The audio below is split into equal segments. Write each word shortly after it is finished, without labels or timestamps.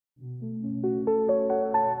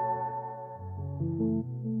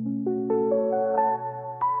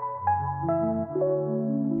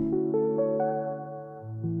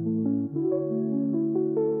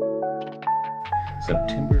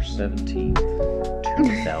17th,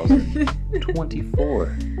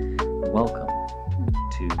 2024. Welcome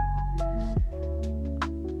to...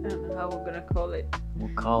 I don't know how we're gonna call it.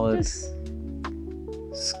 We'll call it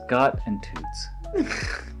Scott and Toots.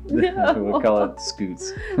 No. We'll call it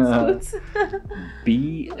Scoots. Scoots.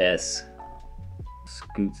 BS.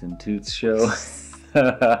 Scoots and Toots show.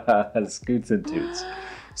 Scoots and Toots.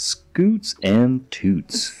 Scoots and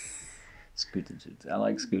Toots. Scoots and Toots. I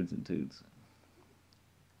like Scoots and Toots.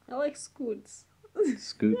 I like Scoots.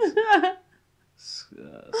 Scoots.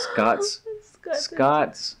 Scots.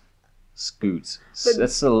 Scots. Scoots.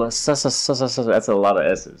 That's a lot of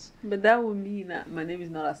S's. But that would mean that my name is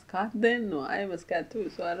not a Scott then? No, I am a Scott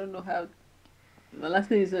too, so I don't know how... My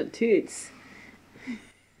last name is not Toots.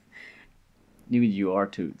 You are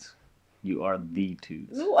Toots. You are the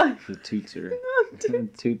Toots. No, I... The Tootser. No,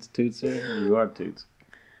 Tootser. You are Toots.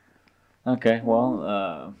 Okay,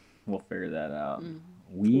 well, we'll figure that out.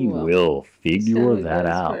 We will figure that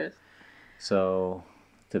out. First. So,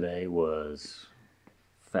 today was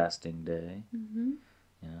fasting day. Mm-hmm.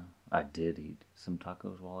 Yeah, I did eat some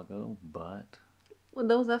tacos a while ago, but Well,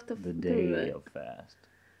 that was after the 3, day right? of fast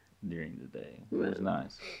during the day Right. was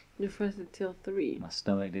nice. You fasted till 3. My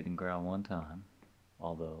stomach didn't growl one time,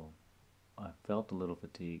 although I felt a little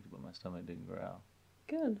fatigued, but my stomach didn't growl.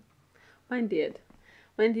 Good. Mine did.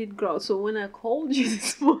 Mine did grow. So when I called you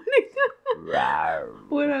this morning...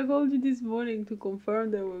 When I called you this morning to confirm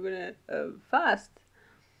that we're gonna fast,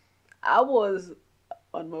 I was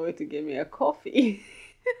on my way to get me a coffee.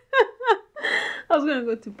 I was gonna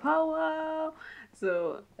go to powwow,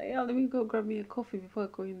 so yeah, let me go grab me a coffee before I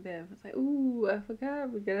go in there. I was like, ooh, I forgot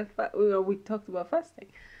we talked about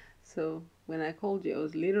fasting. So when I called you, I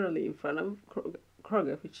was literally in front of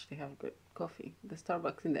Kroger, which they have good coffee. The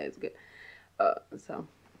Starbucks in there is good. But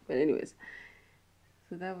anyways.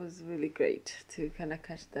 So that was really great to kind of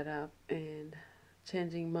catch that up and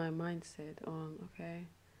changing my mindset on, okay,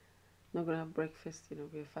 not going to have breakfast,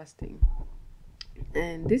 we're fasting.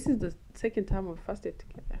 And this is the second time we've fasted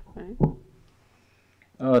together,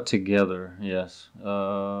 right? Together, yes.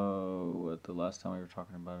 What the last time we were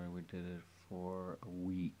talking about it, we did it for a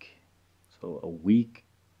week. So a week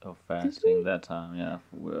of fasting that time, yeah.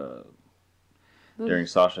 During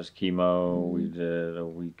Sasha's chemo, we did a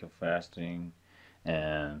week of fasting.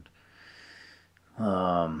 And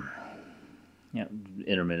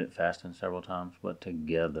intermittent fasting several times, but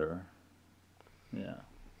together,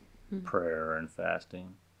 prayer and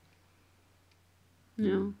fasting.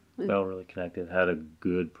 Yeah, Felt really connected. Had a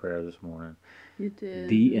good prayer this morning. You did.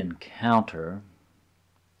 The encounter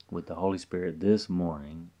with the Holy Spirit this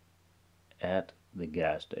morning at the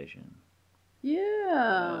gas station.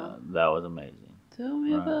 Yeah. That was amazing. Tell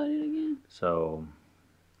me about it again. So,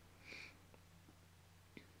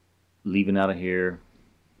 leaving out of here,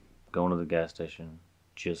 going to the gas station,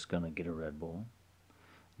 just going to get a Red Bull.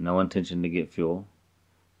 No intention to get fuel.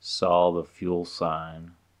 Saw the fuel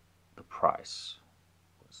sign. The price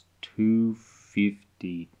was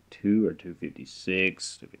 $2.52 or $2.56,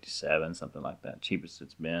 $2.57, something like that. Cheapest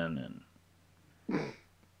it's been in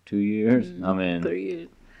 2 years. 3 years.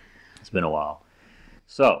 It's been a while.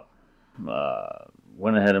 So,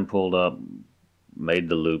 went ahead and pulled up, made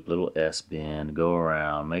the loop, little S bend, go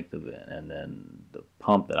around, make the bend, and then the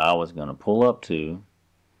pump that I was going to pull up to,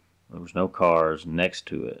 there was no cars next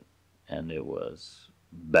to it, and it was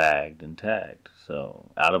bagged and tagged,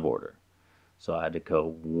 so out of order. So I had to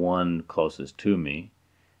go one closest to me,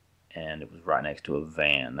 and it was right next to a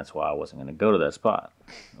van. That's why I wasn't going to go to that spot.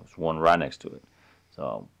 There was one right next to it.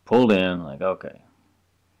 So pulled in, like, okay,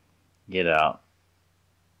 get out,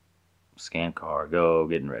 scan car, go,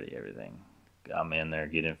 getting ready, everything. I'm in there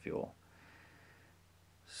getting fuel,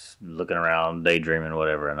 looking around, daydreaming,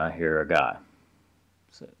 whatever, and I hear a guy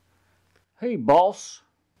say, "Hey, boss,"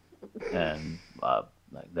 and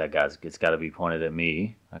like that guy's, it's got to be pointed at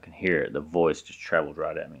me. I can hear it. The voice just traveled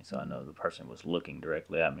right at me, so I know the person was looking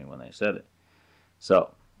directly at me when they said it.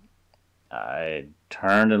 So I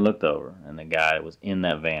turned and looked over, and the guy was in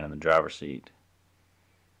that van in the driver's seat,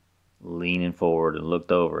 leaning forward, and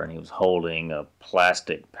looked over, and he was holding a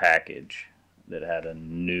plastic package that had a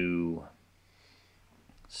new,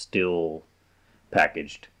 still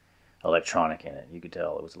packaged electronic in it. You could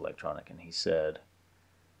tell it was electronic. And he said,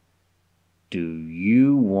 would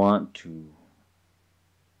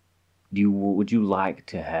you like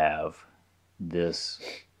to have this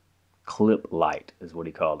clip light, is what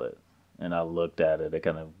he called it. And I looked at it. I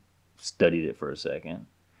kind of studied it for a second.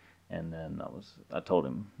 And then I told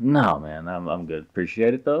him, no, man, I'm good.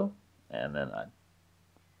 Appreciate it, though. And then I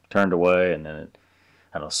turned away, and then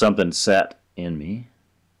something sat in me,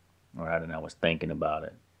 right? And I was thinking about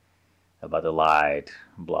it. about the light,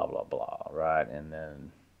 blah, blah, blah, right? And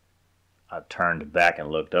then I turned back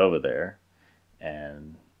and looked over there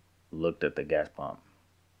and looked at the gas pump.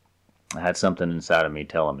 I had something inside of me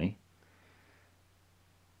telling me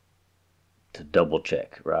to double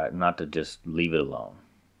check, right? Not to just leave it alone.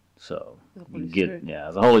 So you get,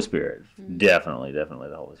 the Holy Spirit, definitely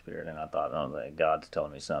the Holy Spirit. And I thought, oh, like, God's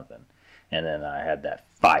telling me something. And then I had that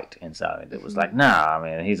fight inside me that was like, nah, I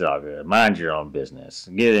mean, he's all good. Mind your own business.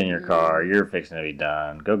 Get in your car. You're fixing to be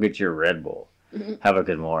done. Go get your Red Bull. Have a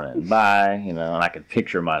good morning. Bye. And I could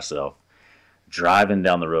picture myself driving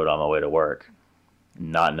down the road on my way to work,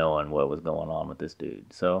 not knowing what was going on with this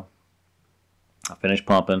dude. So I finished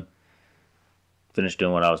pumping, finished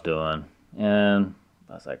doing what I was doing, and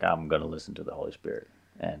I was like, I'm going to listen to the Holy Spirit.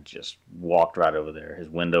 And just walked right over there. His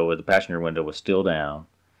window, the passenger window was still down.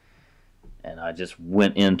 And I just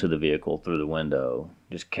went into the vehicle through the window,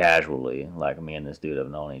 just casually, like me and this dude have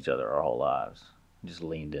known each other our whole lives. Just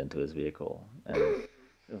leaned into his vehicle and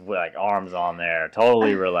like arms on there,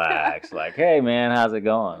 totally relaxed. Like, hey man, how's it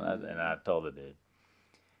going? And I told the dude,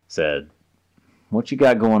 said, what you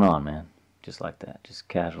got going on, man? Just like that, just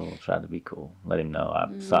casual, tried to be cool. Let him know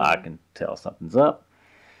so I can tell something's up.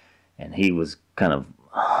 And he was kind of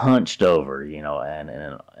hunched over, and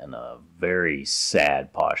in a very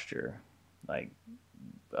sad posture. Like,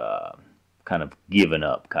 kind of given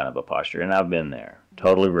up kind of a posture. And I've been there.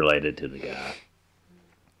 Totally related to the guy.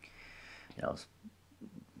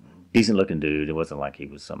 Decent looking dude. It wasn't like he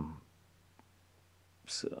was some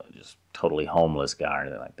just totally homeless guy or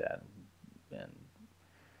anything like that. And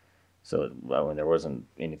so there wasn't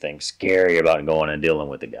anything scary about going and dealing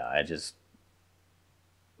with the guy.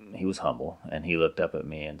 He was humble. And he looked up at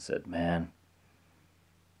me and said, man,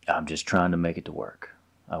 I'm just trying to make it to work.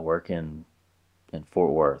 I work in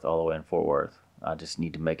Fort Worth, all the way in Fort Worth. I just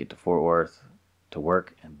need to make it to Fort Worth to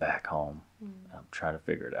work and back home. I'm trying to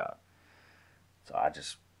figure it out. So I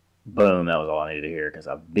just, boom, that was all I needed to hear, because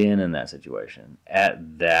I've been in that situation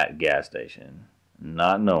at that gas station,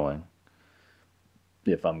 not knowing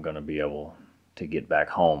if I'm going to be able to get back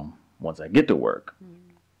home once I get to work.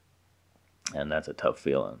 And that's a tough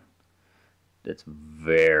feeling. It's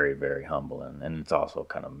very, very humbling. And it's also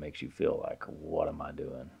kind of makes you feel like, what am I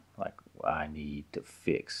doing? Like, I need to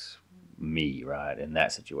fix me, right, in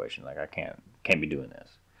that situation. Like, I can't be doing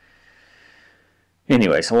this.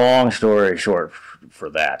 Anyways, long story short for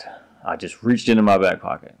that, I just reached into my back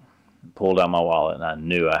pocket, pulled out my wallet, and I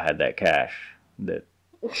knew I had that cash that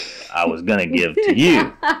I was going to give to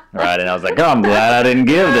you, right? And I was like, oh, I'm glad I didn't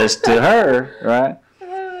give this to her, right?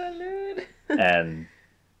 Oh, Lord. And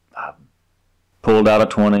I pulled out a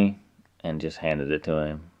 20 and just handed it to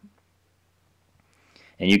him.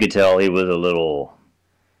 And you could tell he was a little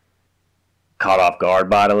caught off guard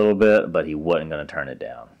by it a little bit, but he wasn't going to turn it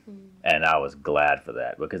down. And I was glad for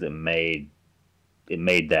that, because it made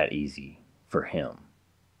that easy for him,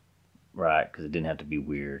 right? Because it didn't have to be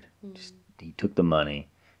weird. Just, he took the money.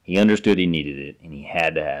 He understood he needed it, and he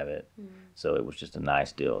had to have it. So it was just a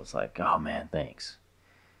nice deal. It's like, oh, man, thanks.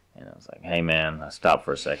 And I was like, hey, man. I stopped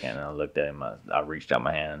for a second, and I looked at him. I reached out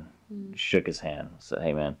my hand, shook his hand, said,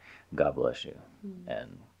 hey, man, God bless you.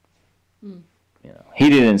 And, he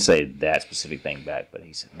didn't say that specific thing back, but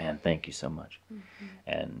he said, man, thank you so much.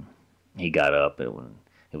 And he got up. It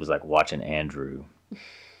was like watching Andrew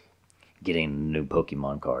getting a new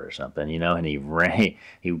Pokemon card or something, and he ran.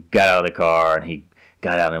 He got out of the car, and he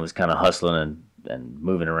got out and was kind of hustling and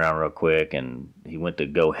moving around real quick, and he went to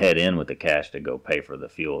go head in with the cash to go pay for the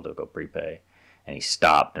fuel, to go prepay. And he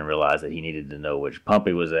stopped and realized that he needed to know which pump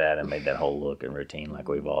he was at, and made that whole look and routine like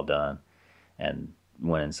we've all done. And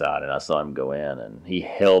went inside, and I saw him go in, and he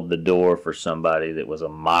held the door for somebody that was a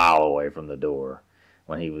mile away from the door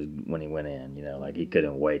when he went in, like he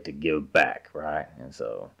couldn't wait to give back, right? And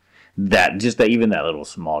so even that little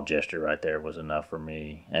small gesture right there was enough for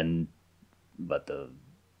me. But the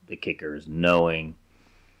kicker is knowing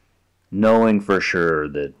for sure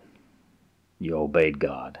that you obeyed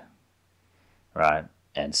God, right?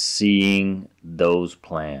 And seeing those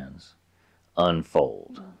plans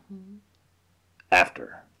unfold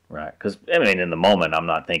after, right? Because, in the moment, I'm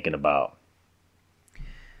not thinking about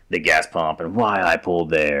the gas pump and why I pulled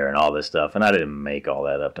there and all this stuff. And I didn't make all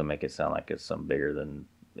that up to make it sound like it's some bigger than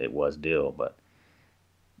it was deal. But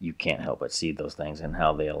you can't help but see those things and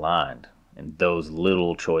how they aligned. And those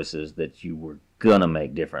little choices that you were going to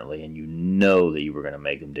make differently, and you know that you were going to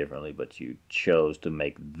make them differently, but you chose to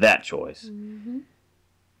make that choice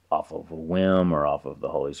off of a whim or off of the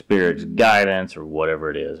Holy Spirit's guidance or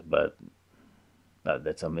whatever it is. But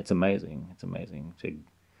it's amazing. It's amazing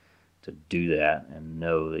to do that and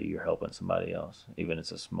know that you're helping somebody else, even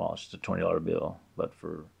if it's just a $20 bill. But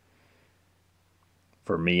for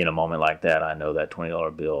me in a moment like that, I know that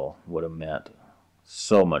 $20 bill would have meant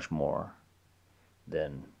so much more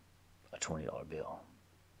than a $20 bill.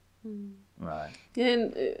 Right.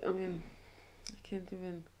 And I mean, I can't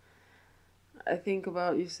even. I think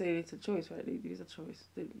about, you say it's a choice, right? It is a choice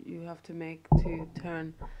that you have to make to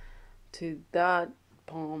turn to that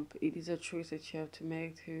pump. It is a choice that you have to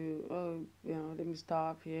make to, let me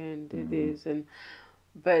stop here and do this.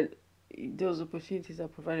 But those opportunities are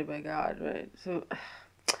provided by God, right? So,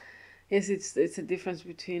 yes, it's a difference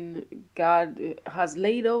between God has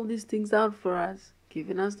laid all these things out for us,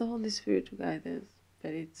 given us the Holy Spirit to guide us,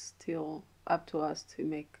 but it's still up to us to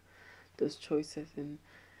make those choices and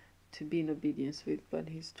to be in obedience with what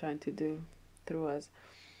He's trying to do through us.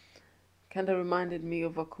 Kind of reminded me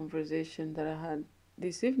of a conversation that I had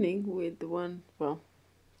this evening with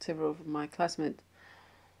several of my classmates.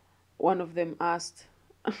 One of them asked,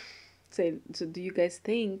 said, so do you guys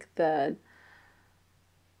think that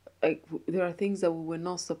there are things that we were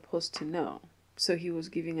not supposed to know? So he was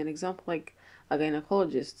giving an example, like a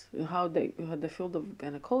gynecologist, how the field of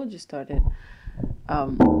gynecology started.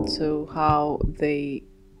 So how the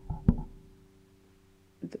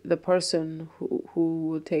person who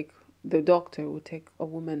will take, the doctor will take a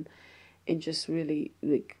woman and just really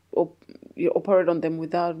operate on them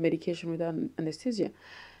without medication, without anesthesia.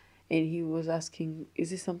 And he was asking,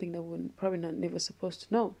 is this something that we're probably never supposed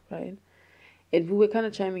to know, right? And we were kind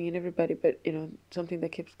of chiming in everybody, but something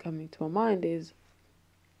that keeps coming to my mind is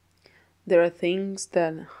there are things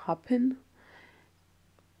that happen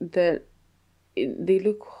that they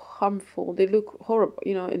look harmful, they look horrible,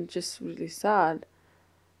 and just really sad.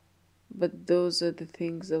 But those are the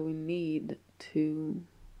things that we need to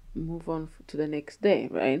move on to the next day,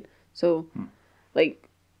 right? So, like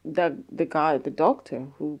the doctor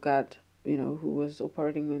who got, who was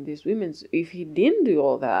operating on these women, if he didn't do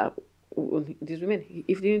all that, these women,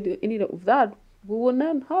 if he didn't do any of that, we would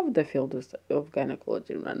not have the field of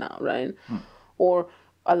gynecology right now, right? Or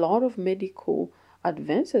a lot of medical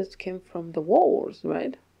advances came from the wars,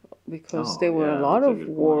 right? Because there were a lot of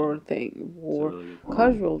war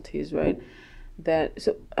casualties, right? That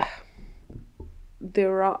so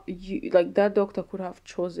there are like that doctor could have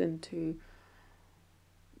chosen to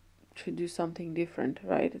do something different,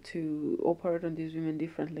 right? To operate on these women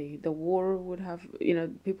differently. The war would have,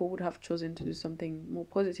 people would have chosen to do something more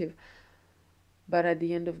positive. But at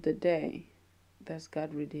the end of the day, does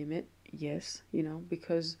God redeem it? Yes,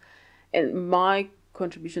 because, and my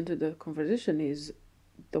contribution to the conversation is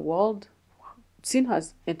the world, sin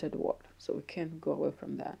has entered the world, so we can't go away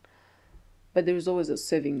from that. But there is always a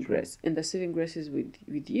saving grace, and the saving grace is with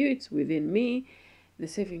you, it's within me. The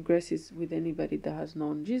saving grace is with anybody that has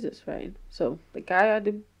known Jesus, right? So the guy at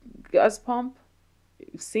the gas pump,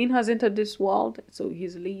 sin has entered this world, so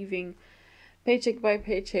he's living paycheck by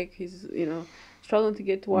paycheck. He's, struggling to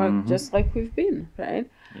get to work, just like we've been, right?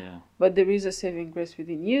 Yeah. But there is a saving grace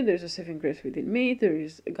within you. There's a saving grace within me.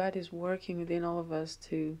 God is working within all of us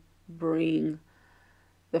to bring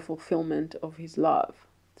the fulfillment of His love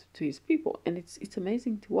to His people, and it's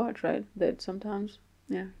amazing to watch, right? That sometimes,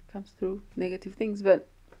 it comes through negative things, but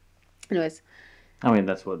anyways. I mean,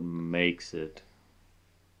 that's what makes it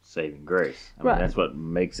saving grace. I mean, that's what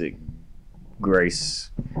makes it grace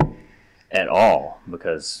at all,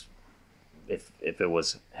 because if it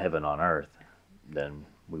was heaven on earth, then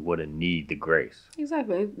we wouldn't need the grace.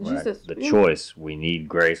 Exactly. Right? Jesus. The choice, we need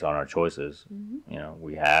grace on our choices.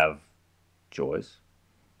 We have choice,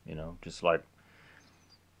 just like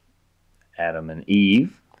Adam and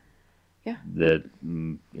Eve. Yeah. The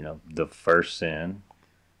first sin,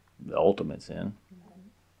 the ultimate sin.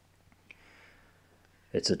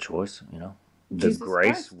 It's a choice, The Jesus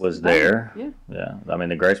grace Christ was there. Yeah. I mean,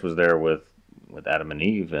 the grace was there with Adam and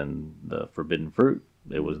Eve and the forbidden fruit.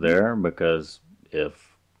 It was there because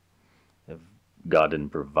if God didn't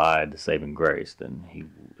provide the saving grace, then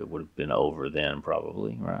it would have been over then,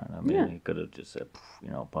 probably, right? I mean, He could have just said,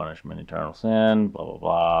 punishment, eternal sin, blah blah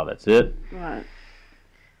blah. That's it, right?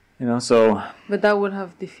 So. But that would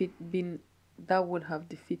have defeated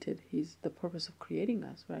the purpose of creating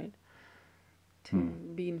us, right? To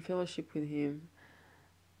be in fellowship with Him,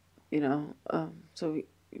 So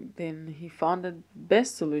then He found the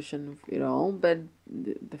best solution of it all. But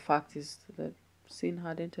the fact is that sin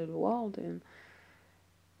had entered the world, and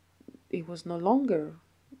it was no longer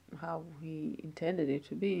how He intended it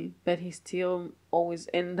to be. But He still always,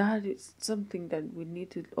 and that is something that we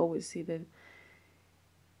need to always see, that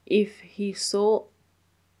if He saw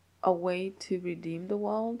a way to redeem the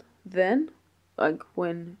world, then, like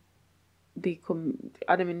when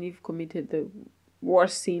Adam and Eve committed the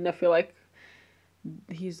worst sin, I feel like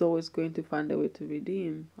he's always going to find a way to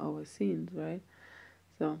redeem our sins, right?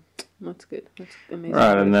 So that's good. That's amazing.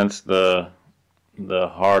 Right, and that's the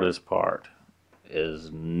hardest part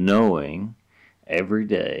is knowing every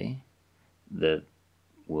day that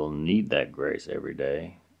we'll need that grace every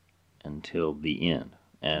day until the end,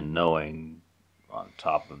 and knowing on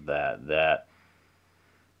top of that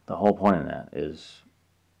the whole point of that is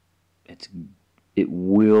it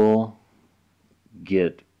will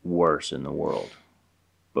get worse in the world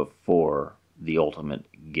before the ultimate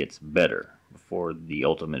gets better,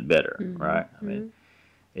 right? I mean,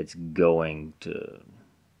 it's going to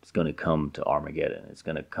come to Armageddon. It's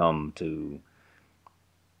going to come to,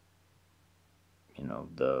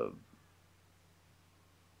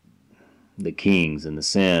 the kings and the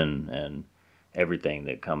sin and everything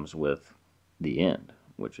that comes with the end,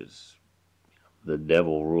 which is the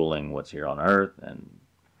devil ruling what's here on earth and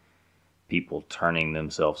people turning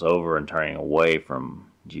themselves over and turning away from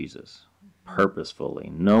Jesus purposefully,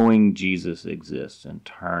 knowing Jesus exists and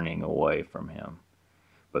turning away from him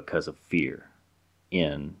because of fear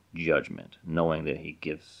in judgment, knowing that he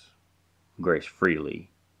gives grace freely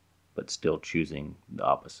but still choosing the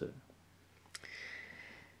opposite.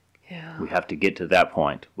 Yeah. We have to get to that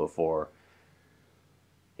point before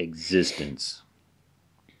existence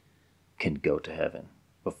can go to heaven,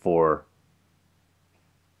 before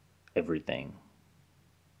everything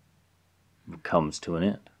comes to an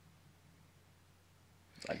end.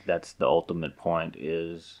 Like, that's the ultimate point,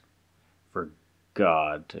 is for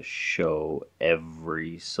God to show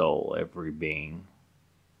every soul, every being,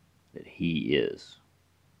 that he is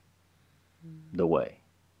the way.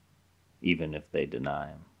 Even if they deny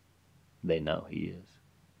him, they know he is.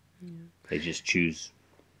 Yeah. They just choose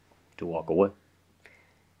to walk away.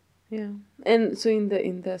 Yeah. And so in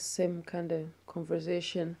the same kind of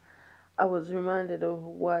conversation, I was reminded of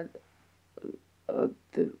what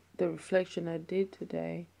the reflection I did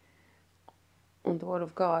today on the Word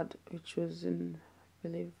of God, which was in, I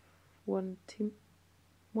believe, 1 Timothy.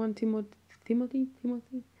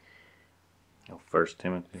 Oh, 1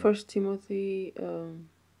 Timothy. 1 Timothy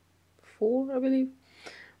 4, I believe,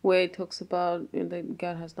 where it talks about that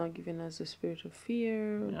God has not given us a spirit of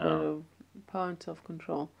fear, but of power and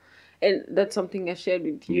self-control. And that's something I shared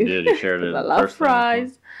with you. You did. You shared it. I love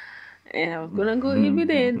fries. And I was going to go eat with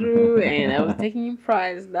Andrew, and I was taking him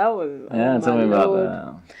fries. That was... Yeah, tell me about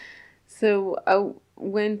that. So I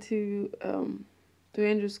went to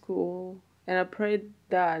Andrew's school, and I prayed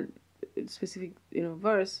that specific,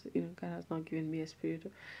 verse, God has not given me a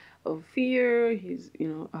spirit of fear. He's,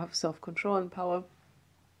 I have self-control and power.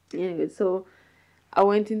 Anyway, so I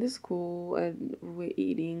went into school, and we were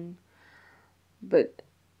eating, but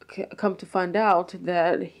come to find out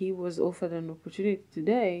that he was offered an opportunity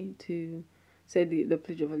today to say the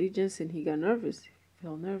Pledge of Allegiance, and he got nervous. He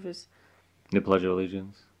felt nervous. The Pledge of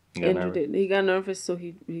Allegiance? Andrew did. He got nervous, so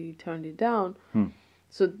he turned it down.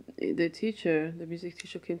 So the music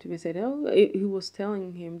teacher came to me and said, he was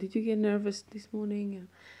telling him, did you get nervous this morning? And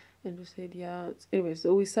Andrew said, yeah. Anyway,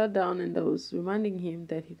 so we sat down, and I was reminding him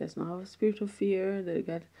that he does not have a spirit of fear, that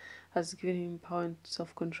God has given him power and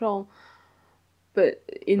self-control. But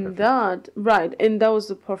in that, right, and that was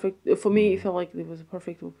the perfect, for me, it felt like it was a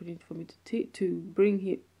perfect opportunity for me to bring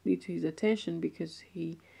it to his attention, because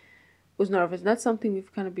he was nervous. That's something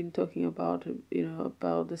we've kind of been talking about,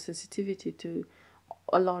 about the sensitivity to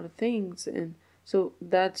a lot of things. And so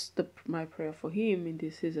that's my prayer for him in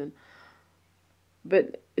this season.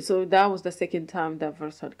 But so that was the second time that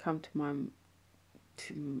verse had come to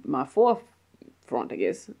my forefront, I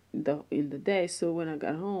guess, in the day. So when I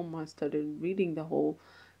got home, I started reading the whole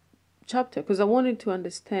chapter, because I wanted to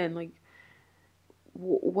understand, like,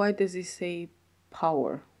 why does he say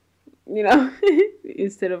power?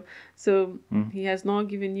 Instead of, he has not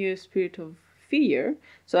given you a spirit of fear.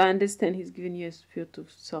 So I understand he's given you a spirit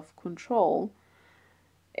of self-control.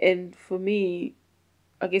 And for me,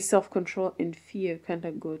 I guess self-control and fear kind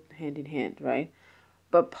of go hand in hand, right?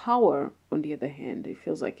 But power, on the other hand, it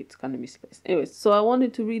feels like it's kind of misplaced. Anyway, so I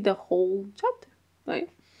wanted to read the whole chapter, right?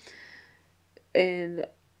 And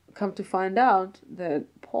come to find out that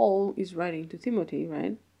Paul is writing to Timothy,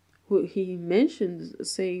 right? Who he mentions,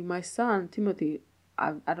 saying, my son, Timothy.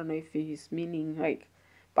 I don't know if he's meaning like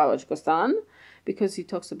biological son, because he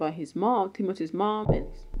talks about his mom, Timothy's mom, and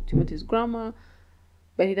Timothy's grandma,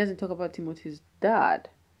 but he doesn't talk about Timothy's dad.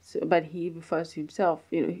 So, but he refers to himself,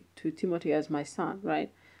 to Timothy as my son,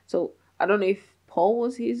 right? So I don't know if Paul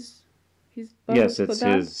was his yes,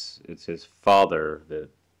 it's his father that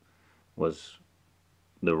was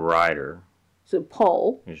the writer. So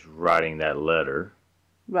Paul is writing that letter,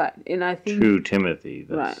 right, and I think to Timothy.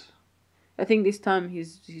 Right. I think this time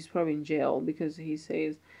he's probably in jail because he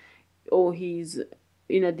says, oh, he's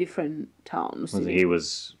in a different town. He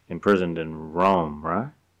was imprisoned in Rome,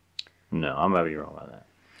 right? No, I might be wrong about that.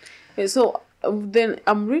 And so then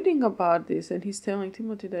I'm reading about this, and he's telling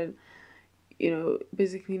Timothy that,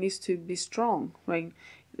 basically he needs to be strong, right?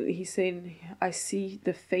 He's saying, I see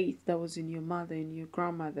the faith that was in your mother and your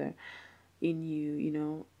grandmother, in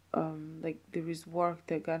you, like there is work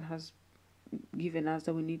that God has given us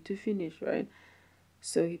that we need to finish, right?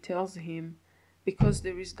 So he tells him, because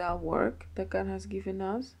there is that work that God has given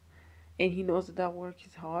us, and he knows that that work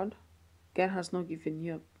is hard, God has not given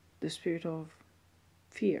you the spirit of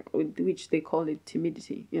fear, which they call it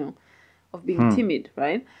timidity, of being timid,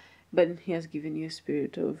 right? But he has given you a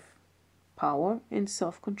spirit of power and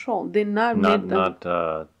self-control. Then not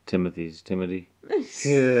Timothy. Timothy.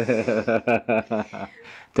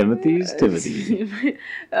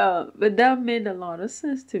 But that made a lot of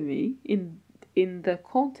sense to me in the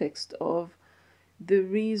context of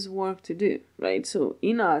there is work to do, right? So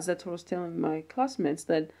in us, that's what I was telling my classmates,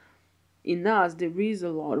 that in us there is a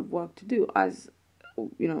lot of work to do as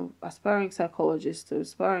aspiring psychologists,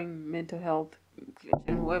 aspiring mental health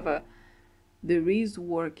clinician, whoever. There is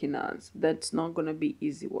work in us that's not going to be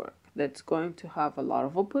easy work, that's going to have a lot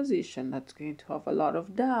of opposition, that's going to have a lot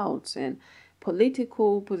of doubts and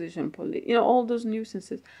political position, all those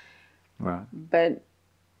nuisances. Right. But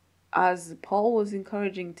as Paul was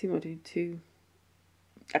encouraging Timothy to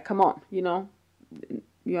come on, you're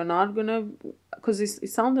not gonna, because it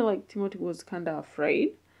sounded like Timothy was kind of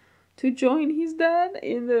afraid to join his dad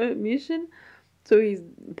in the mission. So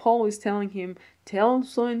Paul is telling him, tell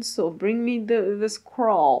so and so, bring me the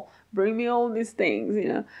scroll, bring me all these things,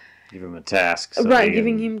 Give him a task. Right,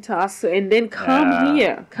 giving him tasks, and then come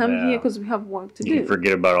here, because we have work to do. You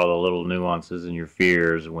forget about all the little nuances and your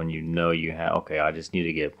fears when you have, okay, I just need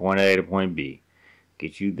to get point A to point B,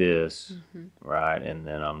 get you this, right? And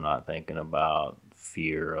then I'm not thinking about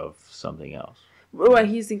fear of something else. Right,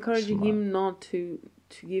 he's encouraging him not to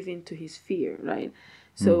give in to his fear, right?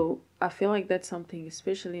 So I feel like that's something,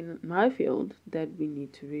 especially in my field, that we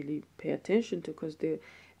need to really pay attention to, because there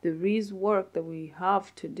is work that we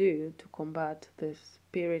have to do to combat the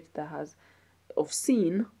spirit that has of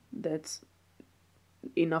sin, that's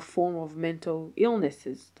in a form of mental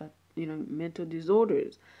illnesses, that mental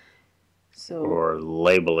disorders. So or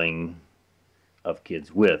labeling of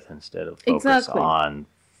kids with, instead of focus on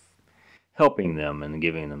helping them and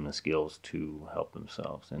giving them the skills to help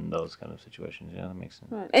themselves in those kind of situations. Yeah, that makes sense.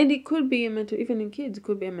 Right, and it could be a mental, even in kids, it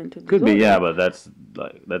could be a mental disorder. Could be, yeah, but that's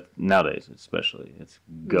like that nowadays, especially. It's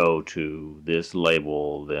go to this,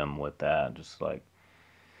 label them with that, just like,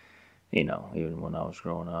 even when I was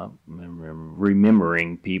growing up,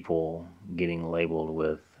 remembering people getting labeled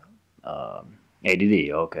with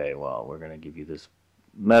ADD. Okay, well, we're gonna give you this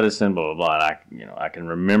medicine, blah blah blah. And I can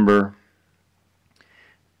remember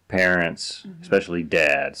parents, especially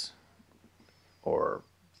dads or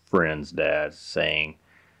friends' dads, saying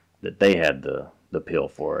that they had the pill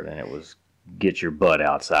for it, and it was get your butt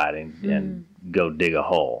outside and go dig a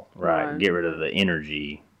hole, right? Get rid of the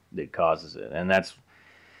energy that causes it. And that's,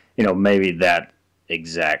 maybe that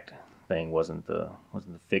exact thing wasn't the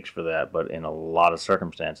fix for that, but in a lot of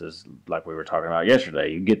circumstances, like we were talking about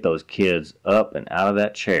yesterday, you get those kids up and out of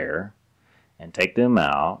that chair and take them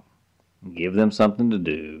out, give them something to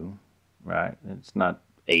do, right? It's not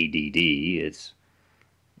ADD, it's,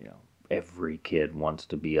 every kid wants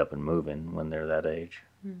to be up and moving when they're that age,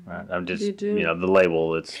 right? I'm just, the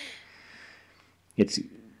label, it's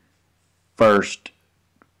first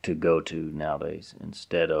to go to nowadays,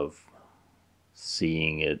 instead of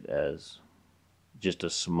seeing it as just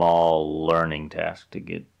a small learning task to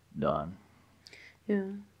get done.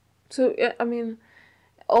 Yeah. So,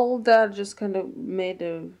 all that just kind of made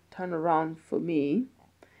a turnaround for me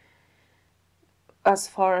as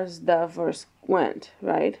far as that verse went,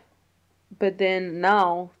 right? But then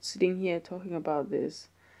now, sitting here talking about this,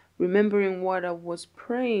 remembering what I was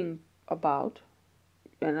praying about,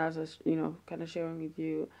 and as I was, kind of sharing with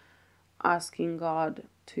you, asking God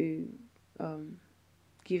to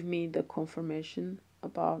give me the confirmation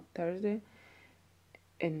about Thursday,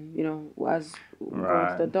 and, as going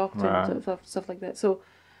to the doctor and stuff like that. So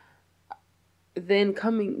then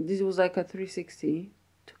this was like a 360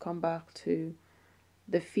 to come back to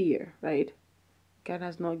the fear, right? God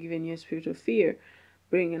has not given you a spirit of fear.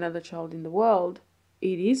 Bring another child in the world.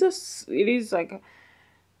 It is like,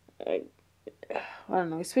 I don't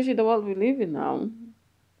know, especially the world we live in now.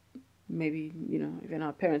 maybe, even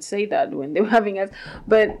our parents say that when they were having us,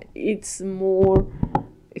 but it's no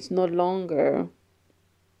longer,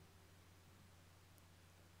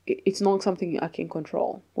 it's not something I can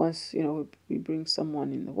control. Once, we bring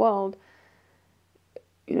someone in the world,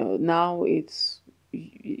 now it's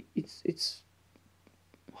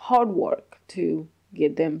hard work to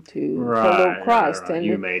get them to follow Christ. Right. And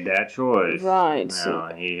you made that choice. Right. Now,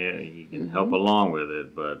 So he can help along with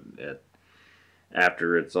it, but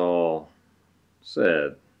after it's all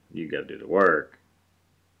said, you got to do the work.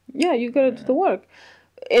 Yeah, you got to do the work.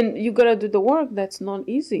 And you got to do the work. That's not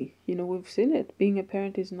easy. We've seen it. Being a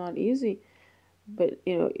parent is not easy. But,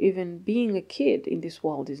 even being a kid in this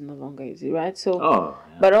world is no longer easy, right? So,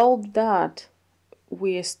 But all that,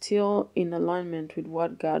 we are still in alignment with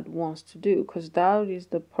what God wants to do, because that is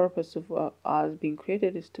the purpose of us being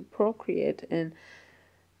created, is to procreate and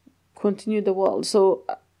continue the world. So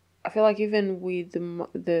I feel like even with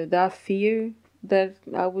that fear that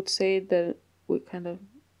I would say that we kind of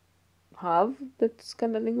have, that's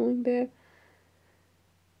kind of lingering there,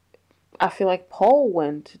 I feel like Paul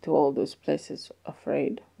went to all those places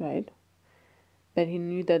afraid, right? But he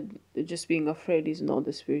knew that just being afraid is not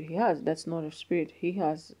the spirit he has. That's not a spirit he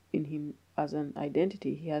has in him as an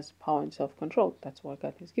identity. He has power and self-control. That's what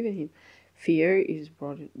God has given him. Fear is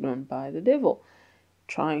brought on by the devil,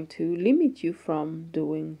 trying to limit you from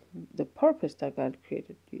doing the purpose that God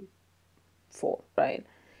created you for, right?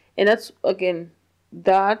 And that's, again,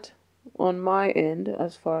 that on my end,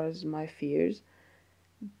 as far as my fears,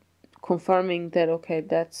 confirming that, okay,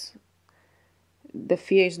 that's, the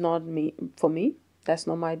fear is not me, for me. That's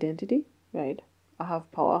not my identity, right? I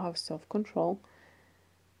have power, I have self-control,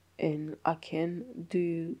 and I can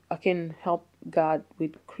help God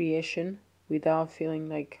with creation without feeling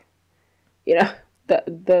like,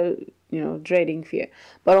 dreading fear.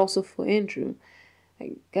 But also for Andrew,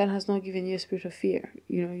 like, God has not given you a spirit of fear.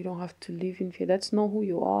 You don't have to live in fear. That's not who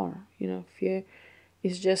you are. Fear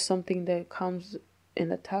is just something that comes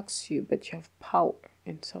and attacks you, but you have power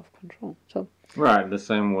and self-control. So right, the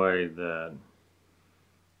same way that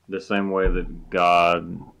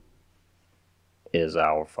God is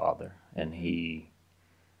our Father, and He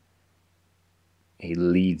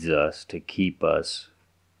leads us to keep us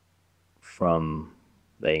from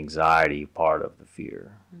the anxiety part of the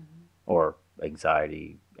fear, or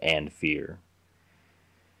anxiety and fear.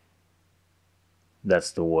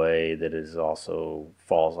 That's the way that it also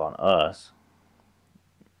falls on us,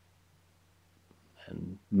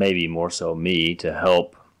 and maybe more so me, to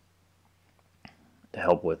help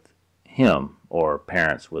with him, or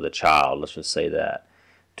parents with a child, let's just say that,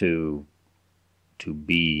 to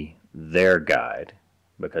be their guide,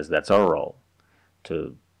 because that's our role,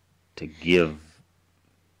 to give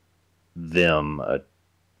them a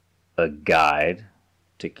guide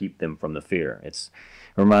to keep them from the fear. It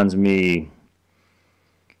reminds me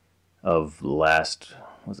of last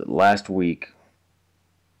week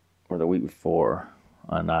or the week before,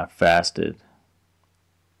 and I fasted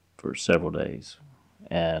for several days,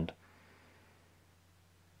 and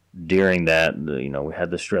during that, we had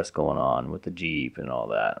the stress going on with the Jeep and all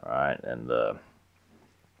that, right? And the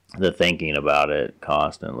thinking about it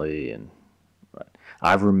constantly, and right.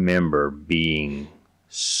 I remember being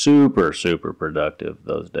super, super productive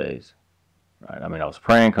those days, right? I mean, I was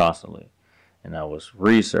praying constantly, and I was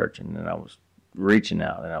researching, and I was reaching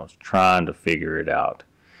out, and I was trying to figure it out.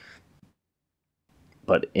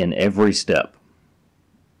 But in every step,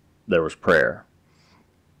 there was prayer.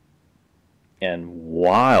 And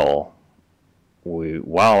while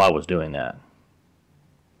I was doing that,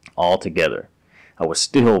 all together, I was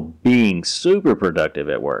still being super productive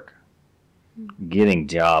at work, getting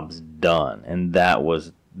jobs done. And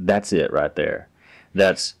that's it right there.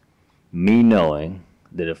 That's me knowing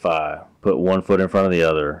that if I put one foot in front of the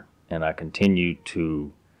other and I continue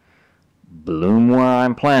to bloom where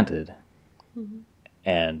I'm planted,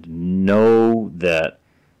 and know that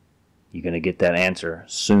you're going to get that answer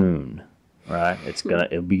soon, right?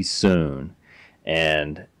 It'll be soon.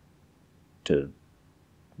 And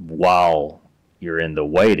while you're in the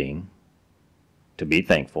waiting, to be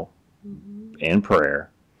thankful in prayer,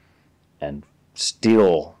 and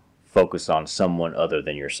still focus on someone other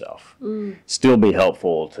than yourself. Still be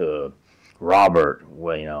helpful to Robert,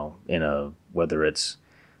 whether it's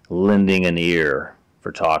lending an ear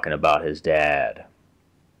for talking about his dad,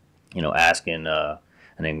 asking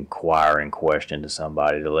an inquiring question to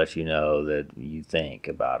somebody to let you know that you think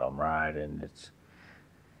about them, right? And it's,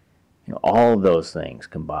 all of those things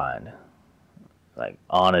combined, like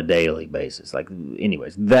on a daily basis. Like,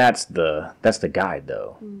 anyways, that's the guide,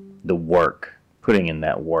 though. The work, putting in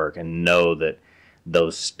that work, and know that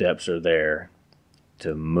those steps are there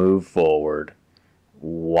to move forward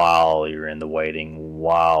while you're in the waiting,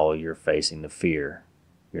 while you're facing the fear.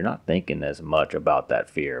 You're not thinking as much about that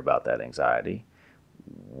fear, about that anxiety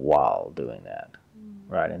while doing that.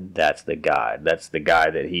 Right? And that's the guide. That's the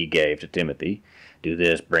guide that he gave to Timothy. Do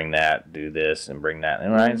this, bring that, do this, and bring that.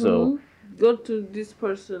 Right? So go to this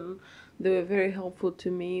person. They were very helpful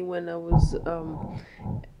to me when I was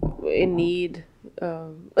in need.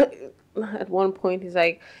 At one point, he's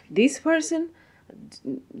like, this person,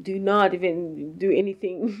 do not even do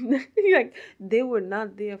anything. Like, they were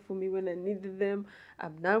not there for me when I needed them.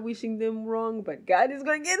 I'm not wishing them wrong, but God is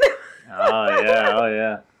going to get them. Oh,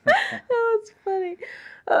 yeah. That was funny.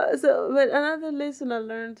 But another lesson I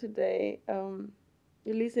learned today, you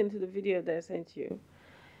listen to the video that I sent you,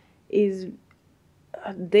 is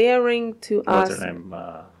daring to ask. What's her name?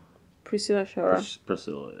 Priscilla Shara.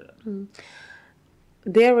 Priscilla, yeah.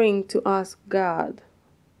 Daring to ask God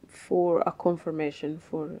for a confirmation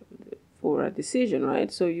for a decision,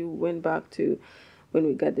 right? So you went back to when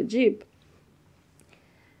we got the Jeep,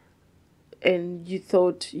 and you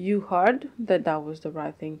thought you heard that was the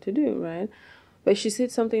right thing to do, right? But she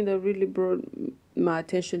said something that really brought my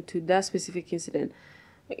attention to that specific incident.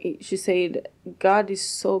 She said, God is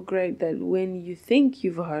so great that when you think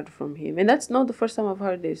you've heard from him, and that's not the first time I've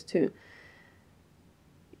heard this too,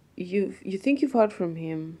 you think you've heard from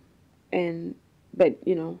him, but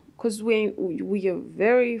because we are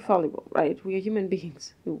very fallible, right? We are human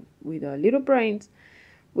beings with our little brains.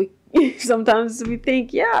 We sometimes we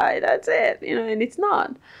think, yeah, that's it, and it's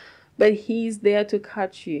not. But he's there to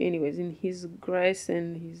catch you anyways. In his grace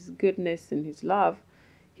and his goodness and his love,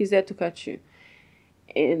 he's there to catch you.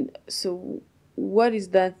 And so what is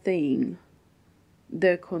that thing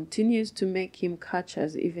that continues to make him catch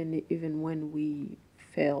us even when we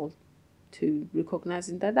fail to recognize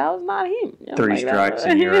that was not him? Three strikes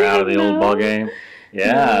and you're out of the old ball game.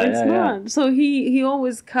 Yeah, it's not. Yeah. So he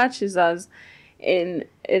always catches us, and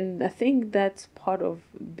I think that's part of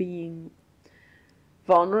being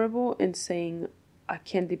vulnerable and saying, I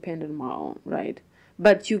can't depend on my own, right?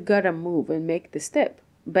 But you gotta move and make the step.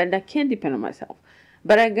 But I can't depend on myself.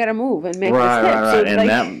 But I gotta move and make the step. Right. So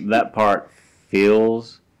and that part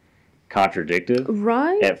feels contradictory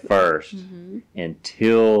at first,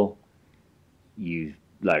 until you,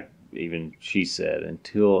 like even she said,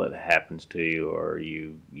 until it happens to you, or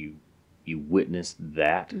you witness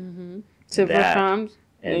that several times,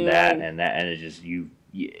 and it's just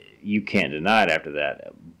you can't deny it after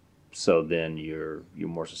that. So then you're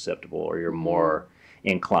more susceptible, or you're more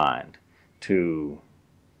inclined to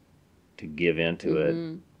give into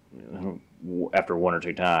it after one or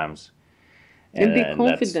two times, and be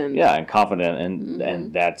confident. And confident,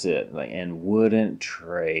 and that's it. Like, and wouldn't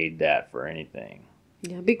trade that for anything.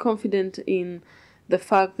 Yeah, be confident in the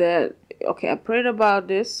fact that, okay, I prayed about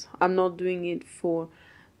this. I'm not doing it for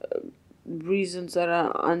reasons that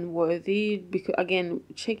are unworthy. Because, again,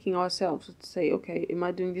 checking ourselves to say, okay, am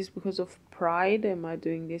I doing this because of pride? Am I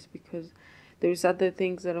doing this because there's other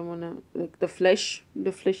things that I want to, like the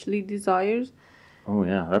fleshly desires? Oh,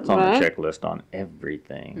 yeah, that's on the checklist on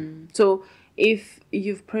everything. So if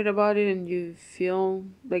you've prayed about it and you feel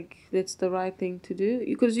like that's the right thing to do,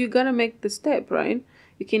 because you got to make the step, right?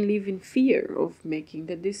 You can live in fear of making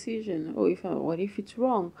the decision. What if it's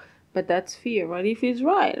wrong? But that's fear. What if it's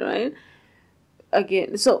right?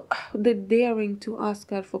 Again, so the daring to ask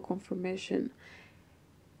God for confirmation.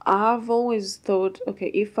 I've always thought, okay,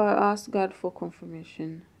 if I ask God for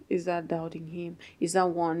confirmation, is that doubting him? Is that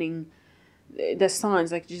wanting the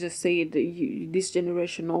signs? Like Jesus said, this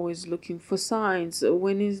generation always looking for signs.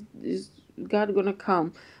 When is God going to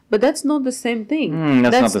come? But that's not the same thing.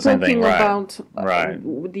 That's not the same thing, right?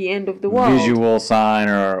 About the end of the world. Visual sign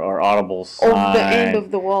or audible sign. Of the end of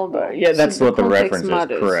the world. Yeah, that's so what the reference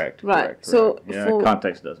matters. is. Correct. Right. Correct. So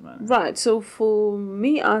context does matter. Right. So for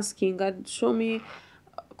me asking God, show me,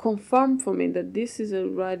 confirm for me that this is a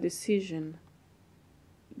right decision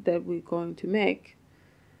that we're going to make.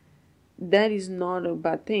 That is not a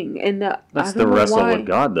bad thing. And that's the wrestle with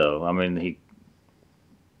God, though. I mean,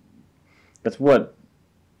 that's what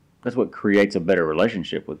creates a better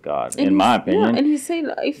relationship with God, in my opinion. Yeah, and he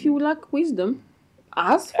said, if you lack wisdom,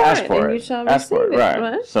 ask for it, and you shall receive it.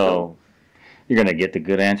 Right? So you're going to get the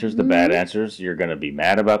good answers, the bad answers. You're going to be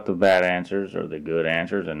mad about the bad answers or the good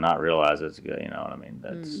answers and not realize it's good. You know what I mean?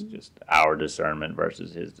 That's just our discernment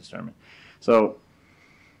versus his discernment. So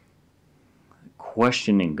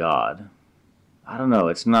questioning God, I don't know.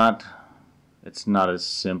 It's not as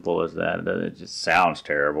simple as that. It just sounds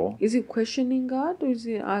terrible. Is it questioning God, or is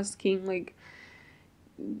it asking, like,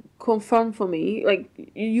 confirmed for me. Like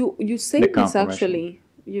you say this actually.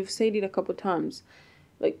 You've said it a couple times.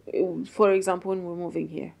 Like, for example, when we're moving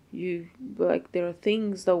here, there are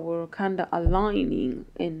things that were kind of aligning,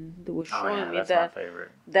 and they were showing me that's that my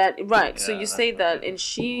favorite. That right. So you say that, and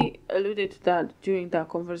she alluded to that during that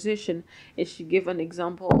conversation, and she gave an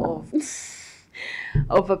example of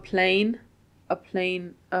of a plane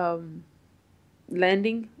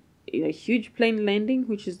landing, a huge plane landing,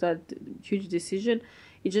 which is that huge decision.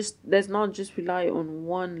 It just does not just rely on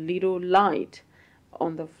one little light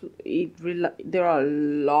on there are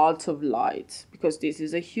lots of lights, because this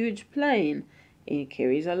is a huge plane and it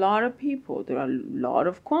carries a lot of people. There are a lot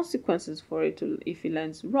of consequences for it if it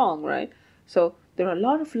lands wrong, right? So there are a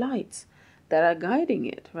lot of lights that are guiding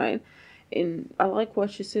it, right? And I like what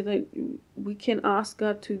she said, that we can ask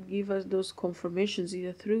God to give us those confirmations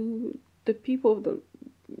either through the people that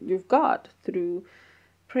you've got, through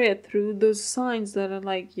prayer, through those signs that are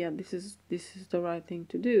like, yeah, this is the right thing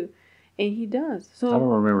to do. And he does. So I don't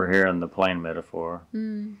remember hearing the plane metaphor. I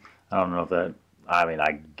don't know if that. I mean,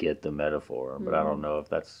 I get the metaphor, but I don't know if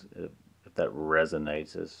that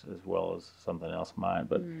resonates as well as something else might.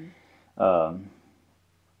 But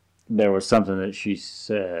there was something that she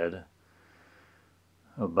said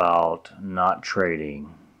about not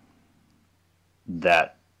trading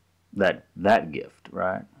that gift,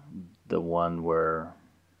 right? The one where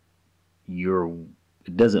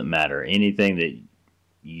it doesn't matter anything that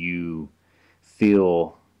you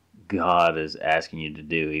feel God is asking you to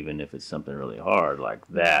do, even if it's something really hard like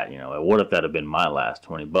that. What if that had been my last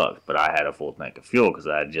 $20, but I had a full tank of fuel because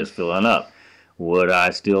I had just filling up? Would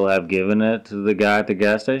I still have given it to the guy at the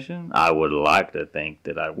gas station? I would like to think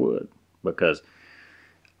that I would, because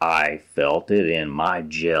I felt it in my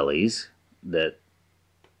jellies that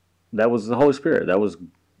was the Holy Spirit. That was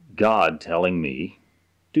God telling me,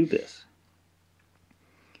 do this.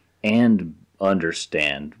 And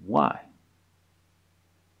understand why.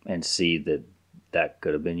 And see that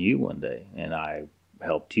could have been you one day, and I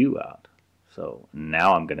helped you out. So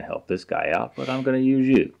now I'm going to help this guy out, but I'm going to use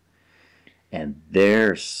you. And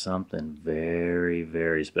there's something very,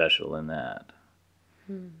 very special in that.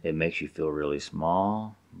 It makes you feel really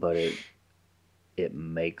small, but it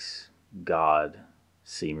makes God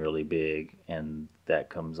seem really big, and that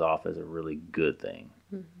comes off as a really good thing.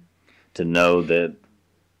 To know that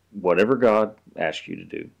whatever God asks you to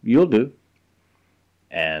do, you'll do,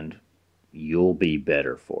 and you'll be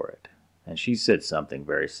better for it. And she said something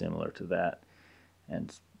very similar to that,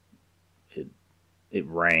 and it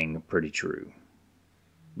rang pretty true,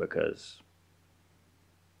 because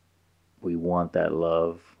we want that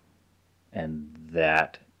love, and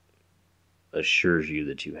that assures you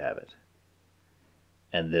that you have it,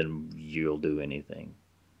 and then you'll do anything.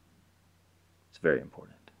 It's very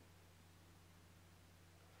important.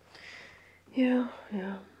 Yeah.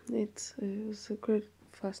 It was a great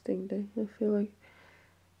fasting day. I feel like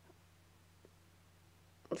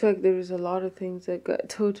there is a lot of things that God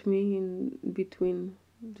taught me in between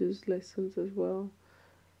those lessons as well.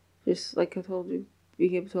 Just like I told you,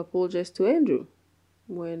 being able to apologize to Andrew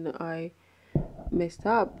when I messed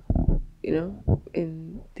up,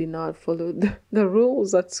 and did not follow the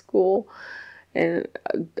rules at school. And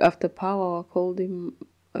after power, I called him.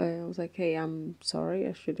 I was like, hey, I'm sorry.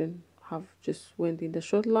 I shouldn't have just went in the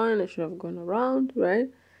short line. I should have gone around, right?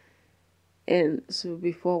 And so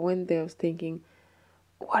before I went there, I was thinking,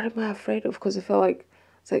 what am I afraid of? Because I felt like,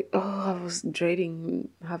 it's like, I was dreading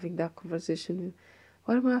having that conversation.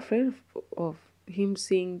 What am I afraid of him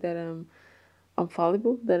seeing that I'm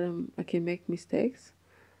fallible, that I can make mistakes?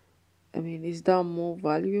 I mean, is that more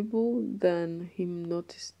valuable than him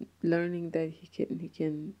learning that he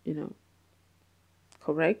can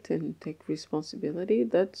correct and take responsibility?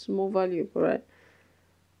 That's more valuable, right?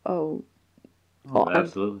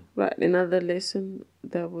 Absolutely. Right. Another lesson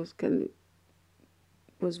that was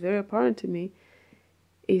very apparent to me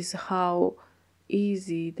is how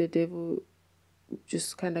easy the devil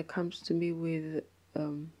just kind of comes to me with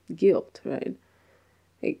guilt, right?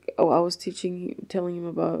 Like, I was telling him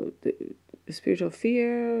about the spirit of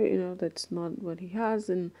fear, that's not what he has,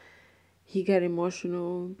 and he got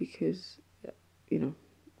emotional because,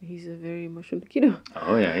 he's a very emotional kiddo.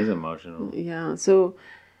 Oh yeah, he's emotional. Yeah, so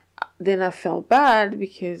then I felt bad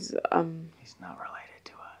because he's not related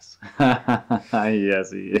to us.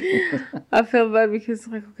 Yes, he is. I felt bad because,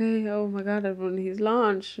 like, okay, oh my God, I ruined his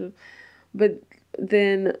lunch. But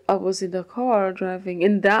then I was in the car driving,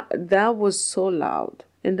 and that was so loud.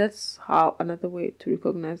 And that's how another way to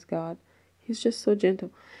recognize God. He's just so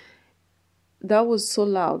gentle. That was so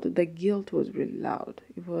loud. The guilt was really loud.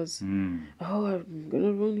 It was, oh, I'm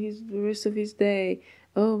gonna ruin the rest of his day.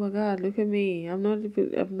 oh my God, look at me. I'm not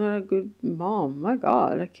a good mom. My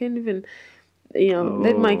God, I can't even,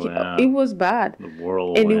 let my Oh, kid. yeah. It was bad. The And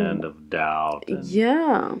whirlwind of doubt and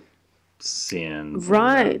yeah, sins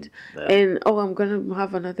right. and that. And oh, I'm gonna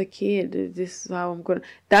have another kid. This is how I'm gonna.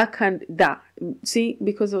 That. See,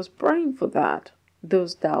 because I was praying for that,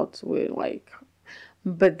 those doubts were like,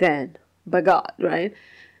 but then, by God, right?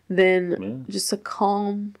 Then Yeah. just a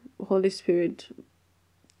calm Holy Spirit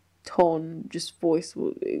tone, just voice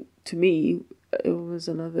to me, it was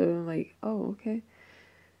another like, oh, okay.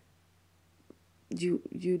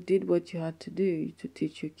 You did what you had to do to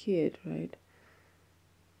teach your kid, right?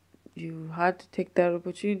 You had to take that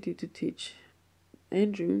opportunity to teach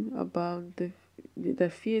Andrew about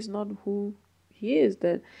that fear is not who he is.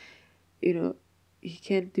 That he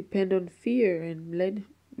can't depend on fear and let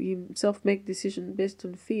himself make decisions based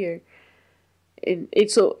on fear. And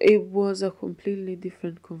it was a completely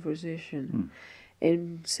different conversation.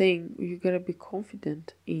 And saying you gotta be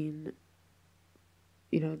confident in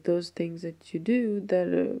those things that you do that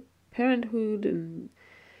are parenthood. And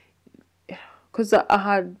because I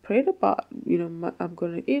had prayed about I'm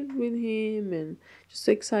gonna eat with him and just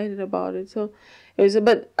excited about it. So it was,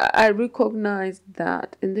 but I recognized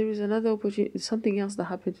that. And there is another opportunity, something else that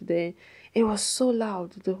happened today. It was so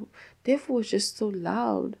loud. The devil was just so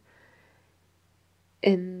loud,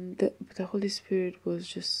 and the Holy Spirit was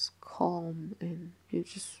just calm, and you're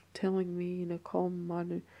just telling me in a calm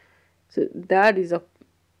manner. So that is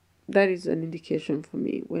an indication for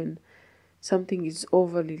me when something is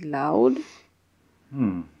overly loud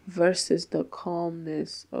versus the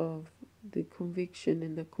calmness of the conviction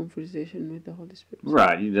and the conversation with the Holy Spirit.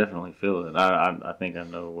 Right, you definitely feel it. I think I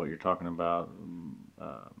know what you're talking about.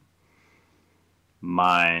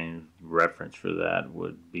 My reference for that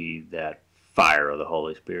would be that fire of the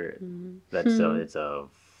Holy Spirit. That's it's a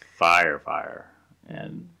fire,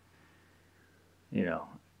 and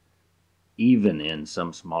even in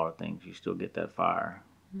some smaller things, you still get that fire.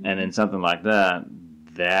 And in something like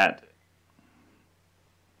that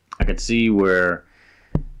I could see where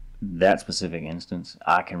that specific instance,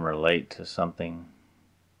 I can relate to something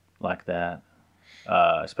like that,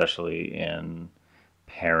 especially in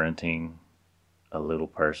parenting a little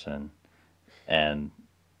person and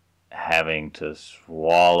having to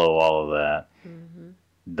swallow all of that.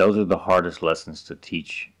 Those are the hardest lessons to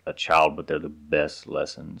teach a child, but they're the best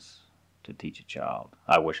lessons to teach a child.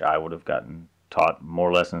 I wish I would have gotten taught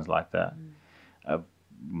more lessons like that. Of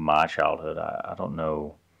my childhood, I don't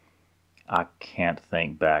know. I can't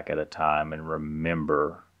think back at a time and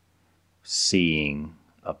remember seeing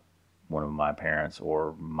one of my parents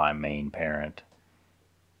or my main parent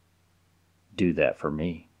do that for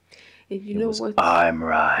me. And you know what? I'm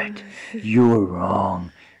right. You're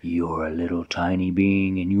wrong. You're a little tiny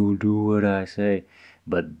being and you'll do what I say.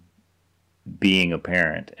 But being a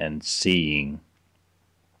parent and seeing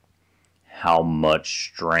how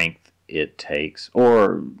much strength it takes,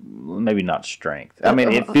 or maybe not strength. I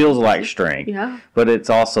mean, it feels like strength, but it's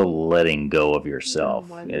also letting go of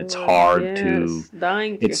yourself. It's hard to,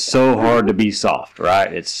 it's so hard to be soft,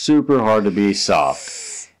 right? It's super hard to be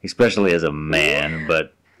soft, especially as a man,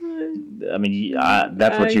 but I mean,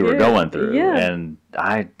 that's what you were going through, and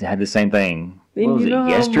I had the same thing. What was it,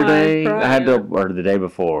 yesterday? I had to, or the day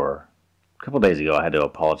before. A couple of days ago, I had to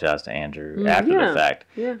apologize to Andrew after the fact,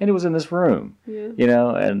 and it was in this room,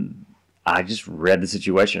 and I just read the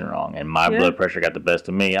situation wrong, and my blood pressure got the best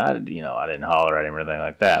of me. I didn't holler at him or anything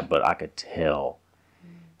like that, but I could tell,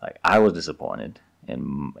 like, I was disappointed,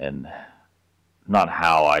 and not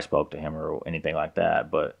how I spoke to him or anything like that,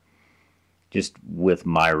 but just with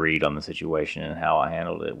my read on the situation and how I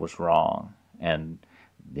handled it was wrong. And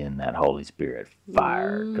then that Holy Spirit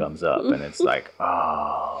fire comes up, and it's like,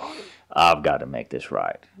 oh, I've got to make this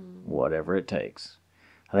right, whatever it takes.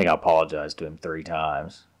 I think I apologized to him 3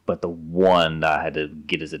 times, but the one I had to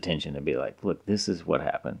get his attention and be like, look, this is what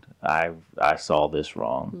happened. I saw this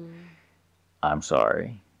wrong. I'm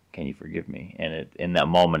sorry. Can you forgive me? And in that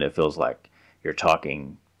moment, it feels like you're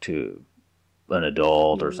talking to an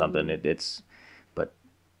adult or something. But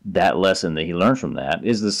that lesson that he learns from that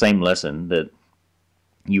is the same lesson that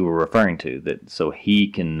you were referring to, that so he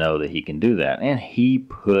can know that he can do that, and he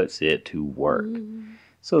puts it to work.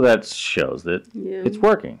 So that shows that it's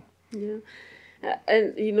working.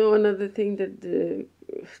 And another thing that the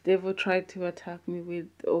devil tried to attack me with,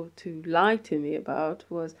 or to lie to me about,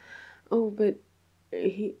 was, but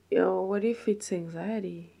he, what if it's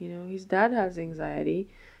anxiety? His dad has anxiety,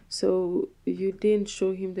 so you didn't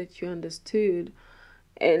show him that you understood.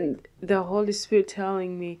 And the Holy Spirit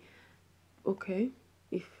telling me, okay,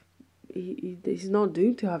 he's not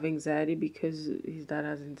doomed to have anxiety because his dad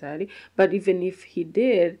has anxiety. But even if he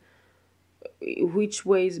did, which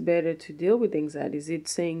way is better to deal with anxiety? Is it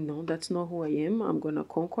saying, no, that's not who I am, I'm gonna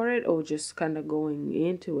conquer it, or just kind of going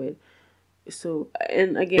into it? So,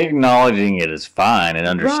 and again, acknowledging it is fine, and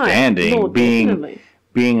understanding, right. No,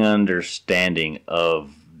 being understanding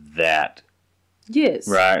of that. Yes.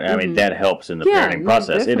 Right. I mean, that helps in the parenting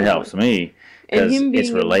process. Definitely. It helps me because it's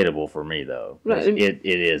relatable for me, though. Right. It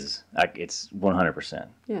is. It's 100%.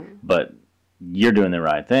 Yeah. But you're doing the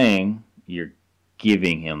right thing. You're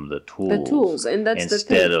giving him the tools. The tools, and that's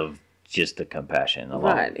instead of just the compassion alone.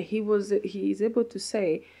 Right. He's able to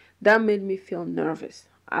say, that made me feel nervous.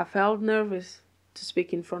 I felt nervous to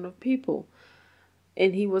speak in front of people.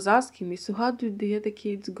 And he was asking me, so how do the other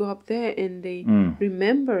kids go up there and they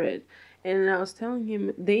remember it? And I was telling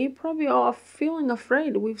him, they probably are feeling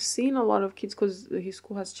afraid. We've seen a lot of kids, because his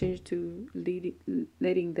school has changed to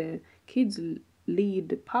letting the kids lead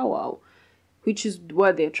the powwow, which is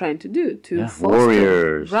what they're trying to do, to foster,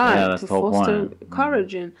 warriors. Right, yeah, that's to the whole foster point.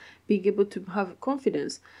 courage and being able to have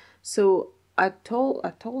confidence. So I told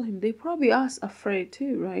him, they probably are afraid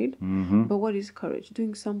too, right? Mm-hmm. But what is courage?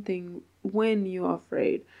 Doing something when you're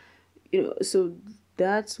afraid, So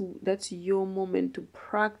that's your moment to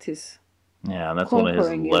practice. Yeah, and that's one of his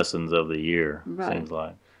lessons of the year. Right. Seems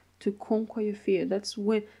like to conquer your fear. That's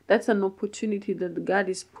an opportunity that God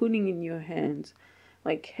is putting in your hands.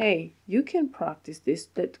 Like, hey, you can practice this.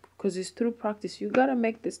 That because it's through practice. You gotta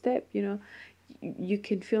make the step. You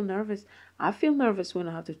can feel nervous. I feel nervous when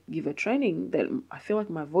I have to give a training. That I feel like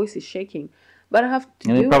my voice is shaking, but I have to.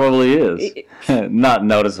 And it probably is. Not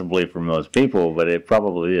noticeably for most people, but it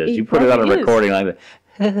probably is. You put it on a recording like that.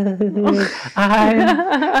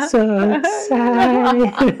 I'm so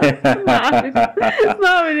excited.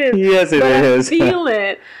 No, it is. Yes, it is. I feel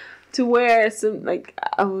it to where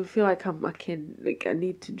I would feel like I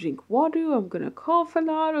need to drink water. I'm gonna cough a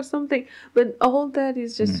lot or something. But all that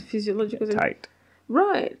is just physiological. Tight.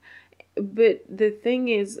 Right. But the thing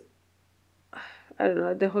is, I don't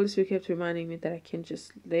know. The Holy Spirit kept reminding me that I can't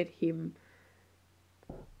just let him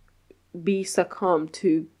be succumb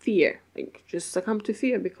to fear, just succumb to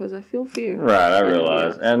fear because I feel fear. Right, I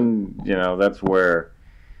realize, and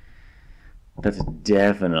that's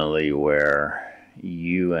definitely where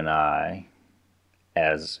you and I,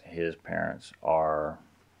 as his parents, are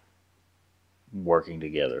working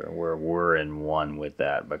together. Where we're in one with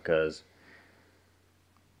that, because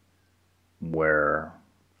where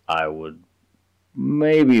I would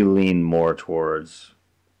maybe lean more towards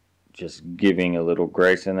just giving a little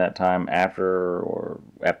grace in that time after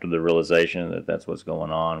the realization that that's what's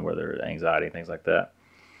going on, where there's anxiety and things like that,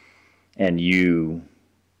 and you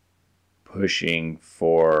pushing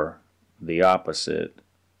for the opposite.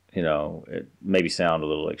 It maybe sound a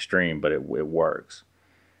little extreme, but it works,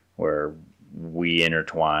 where we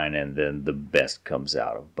intertwine and then the best comes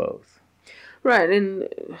out of both. Right, and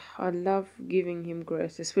I love giving him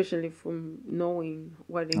grace, especially from knowing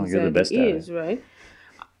what anxiety is, right?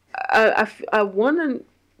 I want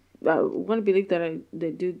to believe that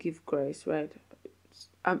they do give grace, right?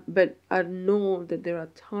 But I know that there are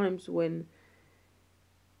times when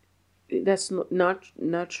that's not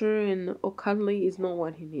nurture and cuddly is not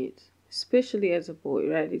what he needs, especially as a boy,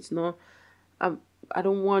 right? It's not. I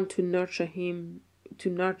don't want to nurture him to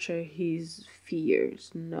nurture his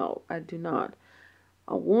fears. No, I do not.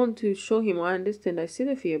 I want to show him. I understand. I see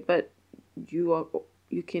the fear, but you are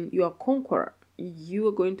a conqueror. You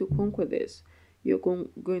are going to conquer this. You're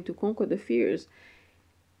going to conquer the fears.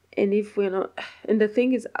 And if we're not, and the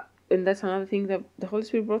thing is, and that's another thing that the Holy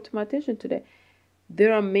Spirit brought to my attention today.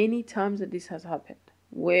 There are many times that this has happened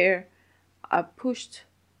where I pushed,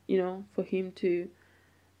 for him to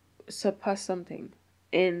surpass something,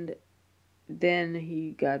 and then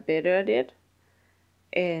he got better at it,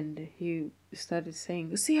 and he started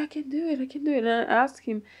saying, "See, I can do it. I can do it." And I asked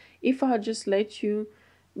him, if I just let you.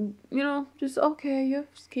 Just okay, you're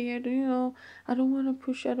scared, I don't want to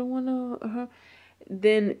push, I don't want to hurt,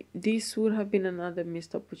 then this would have been another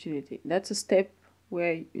missed opportunity. That's a step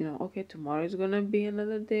where, okay, tomorrow is going to be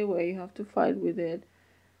another day where you have to fight with it.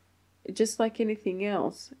 Just like anything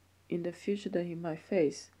else in the future that he might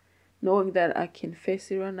face. Knowing that I can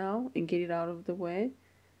face it right now and get it out of the way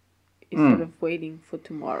instead of waiting for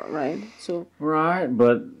tomorrow, right? So right,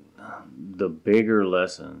 but the bigger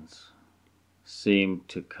lessons seem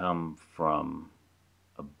to come from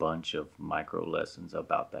a bunch of micro lessons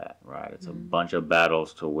about that, right? It's a bunch of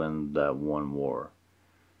battles to win that one war.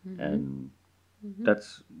 And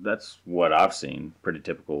that's what I've seen, pretty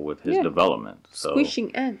typical with his development. So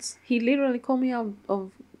squishing ants. He literally called me out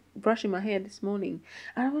of brushing my hair this morning,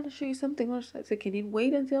 and I want to show you something. I said, can it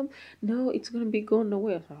wait until? No, it's gonna be gone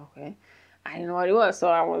nowhere. I said, okay. I didn't know what it was, so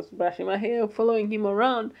I was brushing my hair, following him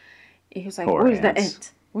around. And he was like, Poor "Where's ants. the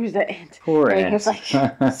ant? Where's the ant?" Poor and ants. he was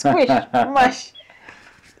like, "Squish, mush."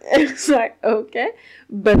 It's like, okay,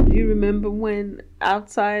 but do you remember when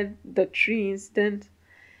outside the tree incident,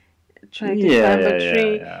 trying to climb the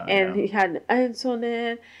tree, and he had ants on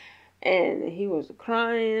it, and he was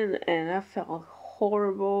crying, and I felt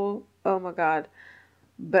horrible. Oh my God!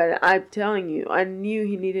 But I'm telling you, I knew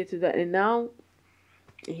he needed to do that, and now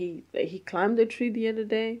he climbed the tree the other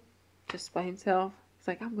day, just by himself. He's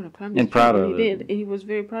like, I'm gonna climb this tree, and he did, and he was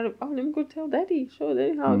very proud of. Oh, let me go tell Daddy, show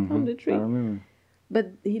Daddy how I climbed the tree. I remember.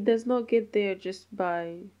 But he does not get there just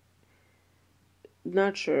by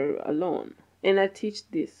nature alone. And I teach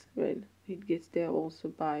this, right? He gets there also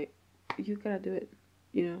by, you gotta do it.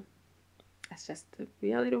 You know, that's just the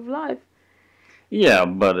reality of life. Yeah,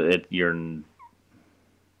 but you're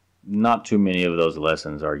not too many of those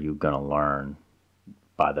lessons are you gonna learn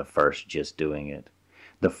by the first just doing it.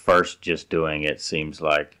 The first just doing it seems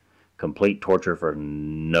like complete torture for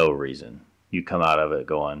no reason. You come out of it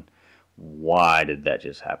going, why did that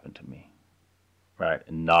just happen to me? Right?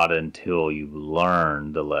 And not until you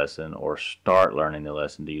learn the lesson or start learning the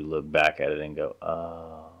lesson do you look back at it and go,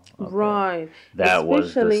 oh, okay. Right. That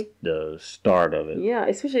was the start of it. Yeah,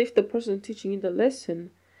 especially if the person teaching you the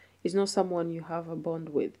lesson is not someone you have a bond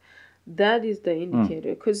with. That is the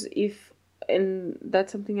indicator. Because and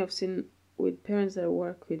that's something I've seen with parents that I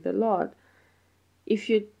work with a lot. If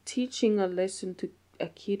you're teaching a lesson to a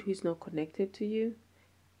kid who is not connected to you,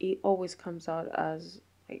 it always comes out as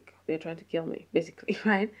like they're trying to kill me, basically,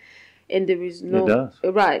 right? And there is no, it does.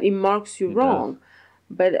 Right, it marks you wrong. Does.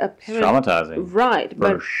 But a parent, it's traumatizing, right?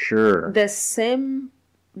 For sure. The same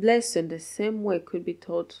lesson, the same way, could be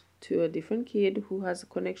taught to a different kid who has a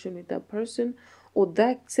connection with that person, or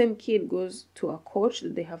that same kid goes to a coach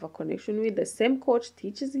that they have a connection with. The same coach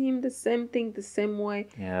teaches him the same thing the same way.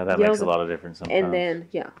 Yeah, that makes a lot of difference sometimes. And then,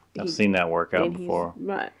 I've seen that work out before.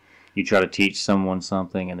 Right. You try to teach someone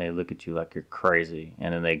something and they look at you like you're crazy.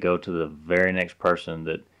 And then they go to the very next person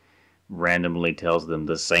that randomly tells them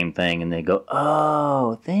the same thing and they go,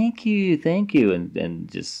 oh, thank you. And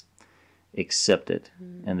just accept it.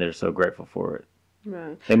 And they're so grateful for it.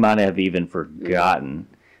 Right. They might have even forgotten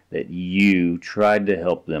that you tried to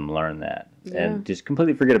help them learn that. And just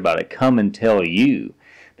completely forget about it. Come and tell you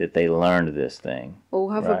that they learned this thing.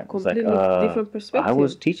 Or have a completely different perspective. I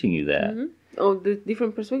was teaching you that. Or the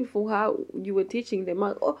different perspective for how you were teaching them.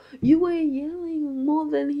 Like, oh, you were yelling more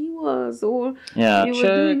than he was, or you were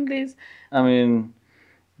doing this. I mean,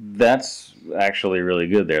 that's actually really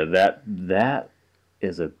good there. That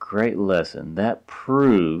is a great lesson. That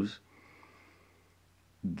proves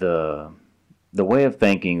the way of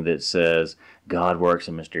thinking that says God works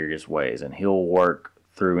in mysterious ways and he'll work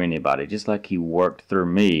through anybody, just like he worked through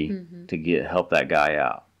me to help that guy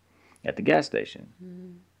out at the gas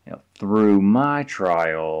station. You know, through my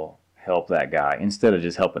trial, help that guy instead of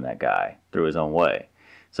just helping that guy through his own way.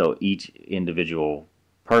 So each individual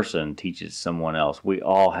person teaches someone else. We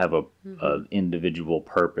all have a individual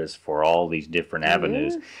purpose for all these different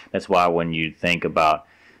avenues. That's why when you think about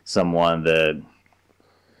someone that,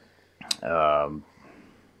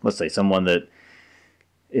 let's say someone that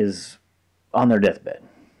is on their deathbed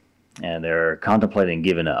and they're contemplating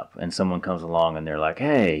giving up, and someone comes along and they're like,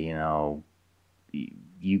 hey, you know,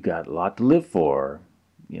 you got a lot to live for.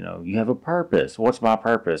 You know, you have a purpose. What's my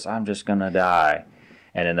purpose? I'm just going to die.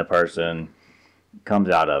 And then the person comes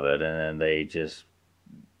out of it and then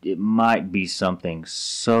it might be something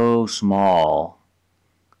so small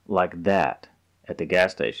like that at the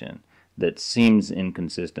gas station that seems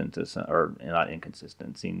inconsistent or not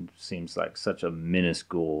inconsistent, seems like such a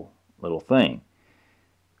minuscule little thing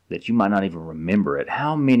that you might not even remember it.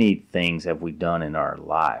 How many things have we done in our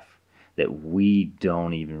life that we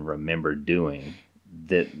don't even remember doing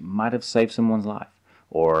that might have saved someone's life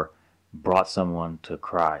or brought someone to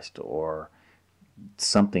Christ, or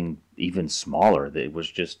something even smaller that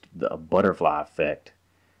was just a butterfly effect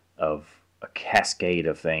of a cascade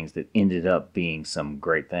of things that ended up being some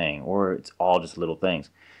great thing, or it's all just little things.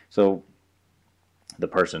 So the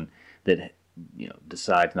person that, you know,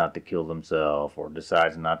 decides not to kill themselves or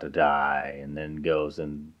decides not to die and then goes,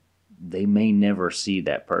 and they may never see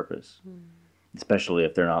that purpose, especially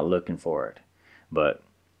if they're not looking for it. But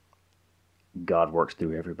God works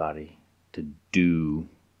through everybody to do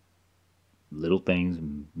little things,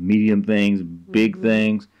 medium things, big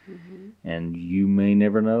things, and you may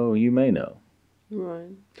never know, you may know.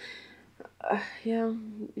 Right.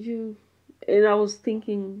 And I was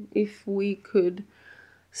thinking if we could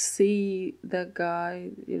see that guy,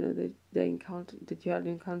 the encounter that you had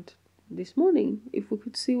encountered this morning, if we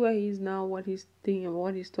could see where he is now, what he's thinking,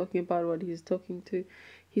 what he's talking about, what he's talking to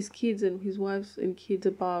his kids and his wives and kids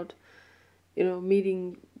about,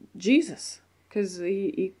 meeting Jesus, because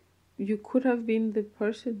you could have been the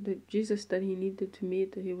person, the Jesus that he needed to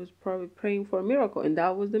meet. He was probably praying for a miracle, and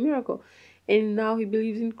that was the miracle, and now he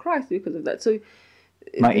believes in Christ because of that. So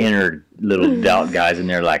my inner little doubt guys in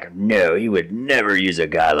there like, no, he would never use a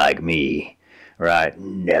guy like me, right?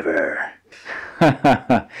 Never.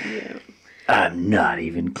 Yeah. I'm not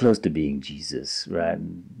even close to being Jesus, right?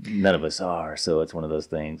 None of us are. So it's one of those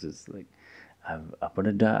things. It's like, I'm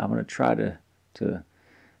gonna die. I'm gonna try to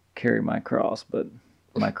carry my cross, but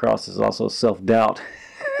my cross is also self-doubt.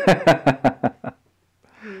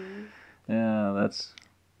 Yeah, that's.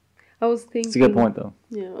 I was thinking. It's a good point, though.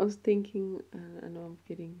 Yeah, I was thinking. I know I'm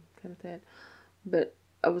getting kind of tired, but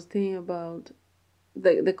I was thinking about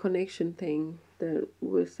the connection thing that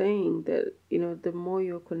we're saying, that the more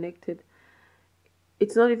you're connected,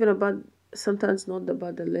 it's not even about, sometimes not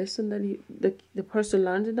about the lesson that the person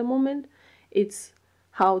learns in the moment. It's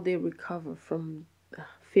how they recover from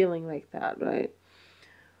feeling like that, right?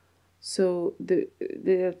 So there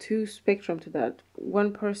are two spectrums to that.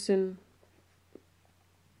 One person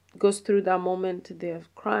goes through that moment, they're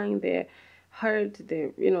crying, they're hurt,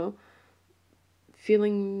 they're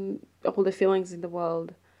feeling all the feelings in the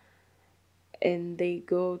world, and they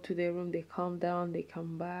go to their room, they calm down, they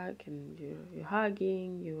come back, and you're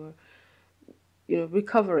hugging, you're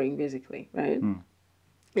recovering, basically, right?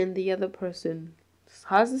 And the other person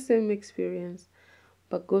has the same experience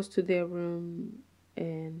but goes to their room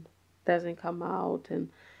and doesn't come out and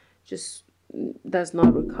just does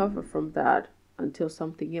not recover from that until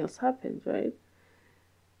something else happens, right?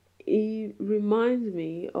 It reminds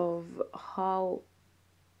me of how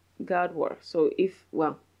God works. So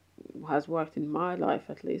has worked in my life,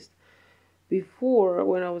 at least. Before,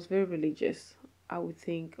 when I was very religious, I would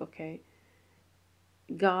think, okay,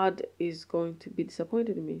 God is going to be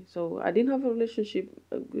disappointed in me. So I didn't have a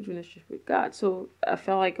good relationship with God. So I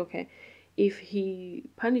felt like, okay, if he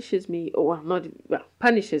punishes me,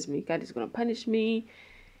 punishes me, God is going to punish me.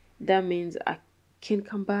 That means I can't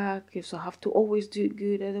come back. So I have to always do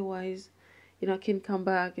good. Otherwise, I can't come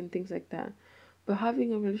back and things like that. But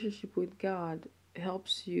having a relationship with God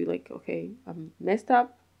helps you, like, okay, I'm messed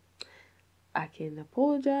up. I can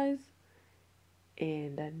apologize.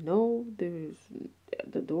 And I know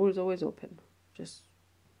the door is always open. Just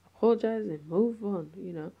apologize and move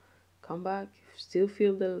on, Come back, still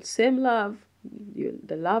feel the same love.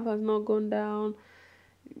 The love has not gone down.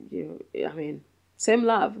 Same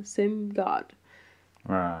love, same God.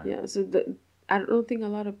 Right. Yeah, so I don't think a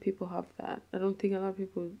lot of people have that. I don't think a lot of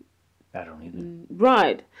people... I don't either.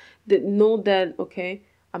 Right. That know that, okay,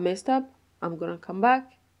 I messed up. I'm going to come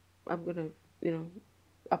back. I'm going to,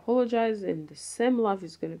 apologize, and the same love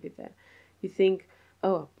is going to be there. You think,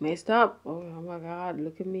 oh, messed up. Oh my God,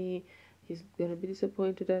 look at me. He's going to be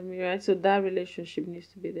disappointed at me, right? So that relationship needs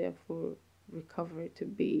to be there for recovery to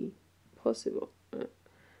be possible. Right?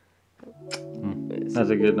 That's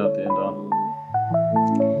a good note to end on.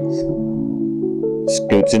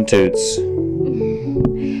 Scoots and Toots.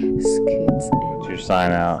 Scoots. What's your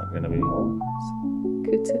sign out going to be?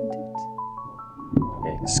 Scoots and Toots.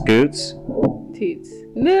 Okay. Scoots. Toots.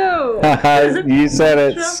 No! You said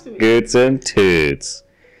it. Trust me. Scoots and Toots.